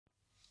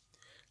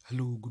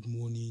Hello, good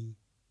morning,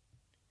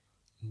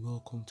 and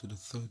welcome to the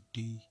third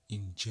day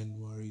in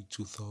January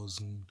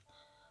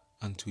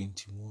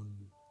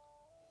 2021.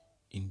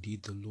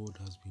 Indeed, the Lord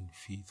has been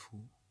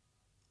faithful.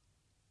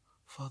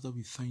 Father,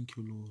 we thank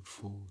you, Lord,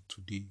 for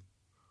today.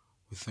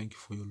 We thank you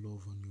for your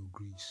love and your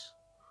grace.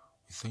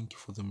 We thank you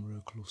for the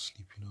miracle of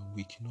sleeping and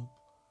waking up.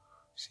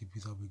 See,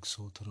 be thou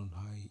exalted on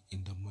high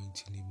in the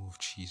mighty name of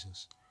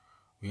Jesus.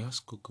 We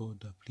ask, O God,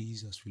 that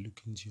please, as we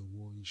look into your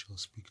word, you shall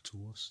speak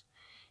to us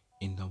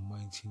in the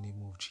mighty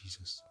name of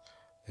Jesus.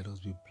 Let us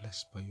be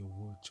blessed by your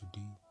word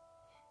today.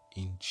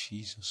 In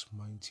Jesus'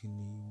 mighty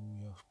name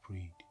we have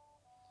prayed.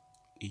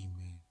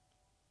 Amen.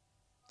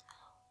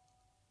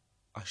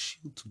 Our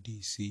shield today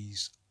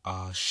says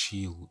our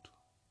shield.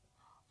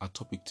 Our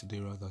topic today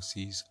rather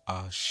says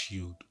our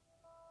shield.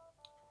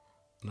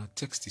 And our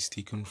text is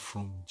taken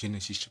from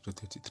Genesis chapter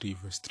 33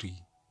 verse 3.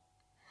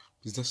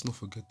 Please let's not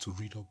forget to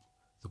read up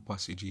the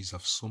passages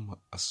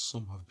as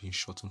some have been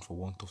shortened for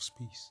want of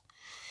space.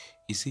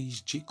 It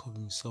says Jacob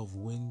himself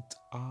went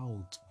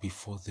out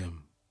before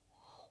them.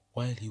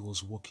 While he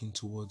was walking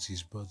towards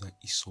his brother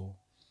Esau,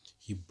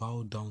 he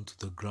bowed down to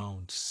the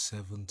ground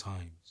 7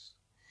 times.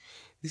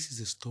 This is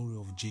the story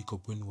of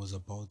Jacob when he was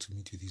about to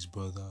meet with his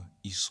brother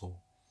Esau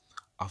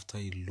after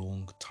a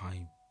long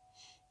time.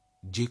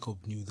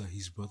 Jacob knew that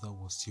his brother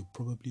was still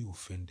probably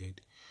offended,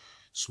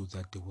 so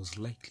that there was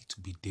likely to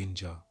be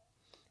danger.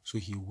 So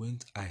he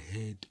went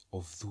ahead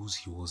of those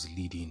he was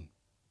leading.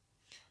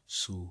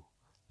 So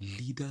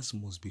leaders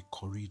must be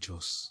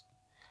courageous.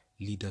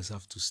 Leaders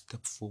have to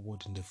step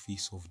forward in the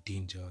face of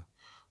danger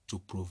to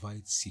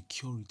provide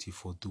security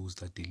for those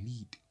that they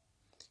lead.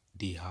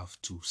 They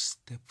have to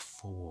step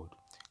forward.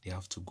 They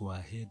have to go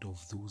ahead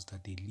of those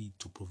that they lead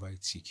to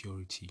provide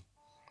security.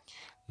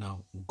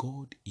 Now,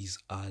 God is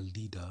our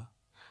leader,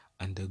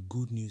 and the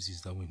good news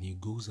is that when He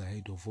goes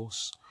ahead of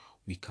us,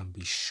 we can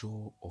be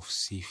sure of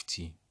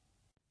safety.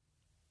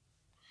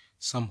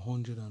 Psalm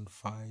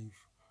 105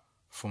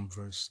 from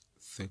verse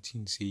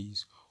 13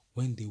 says,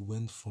 when they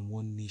went from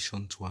one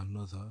nation to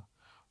another,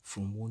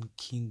 from one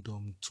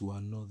kingdom to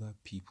another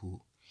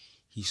people,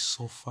 He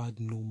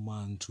suffered no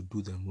man to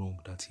do them wrong,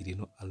 that He did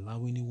not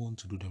allow anyone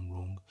to do them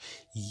wrong.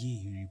 Yea,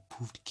 He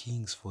reproved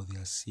kings for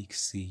their sake,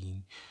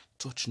 saying,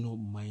 touch not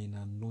mine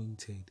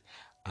anointed,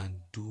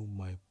 and do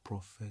my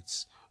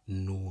prophets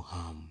no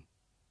harm.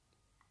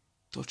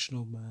 Touch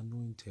not my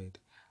anointed,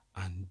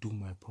 and do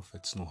my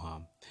prophets no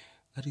harm.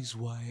 That is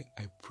why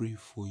I pray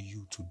for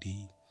you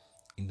today,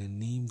 in the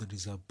name that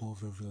is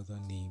above every other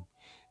name,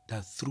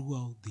 that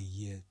throughout the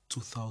year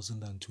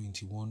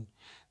 2021,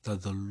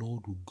 that the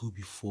Lord will go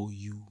before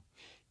you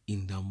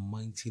in the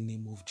mighty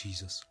name of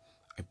Jesus.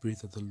 I pray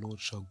that the Lord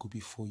shall go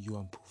before you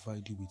and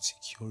provide you with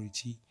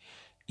security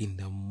in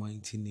the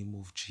mighty name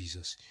of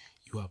Jesus.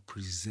 You are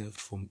preserved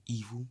from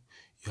evil.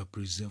 You are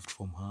preserved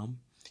from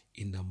harm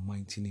in the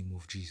mighty name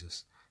of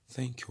Jesus.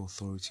 Thank you,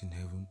 authority in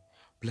heaven.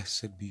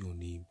 Blessed be your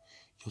name.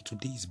 Your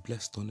today is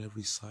blessed on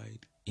every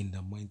side in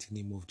the mighty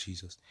name of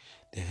Jesus.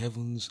 The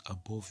heavens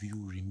above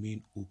you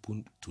remain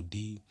open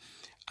today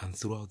and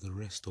throughout the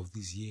rest of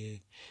this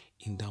year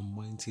in the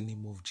mighty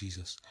name of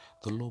Jesus.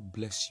 The Lord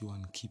bless you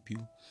and keep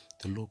you.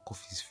 The Lord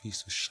cause His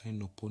face to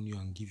shine upon you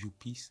and give you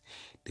peace.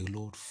 The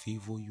Lord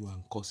favor you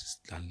and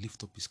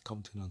lift up His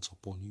countenance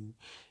upon you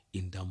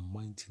in the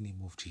mighty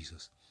name of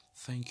Jesus.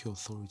 Thank you,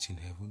 authority in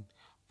heaven.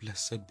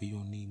 Blessed be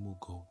your name, O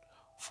God.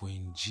 For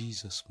in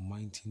Jesus'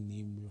 mighty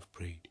name we have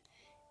prayed.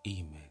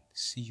 Amen.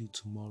 See you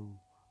tomorrow.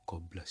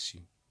 God bless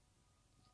you.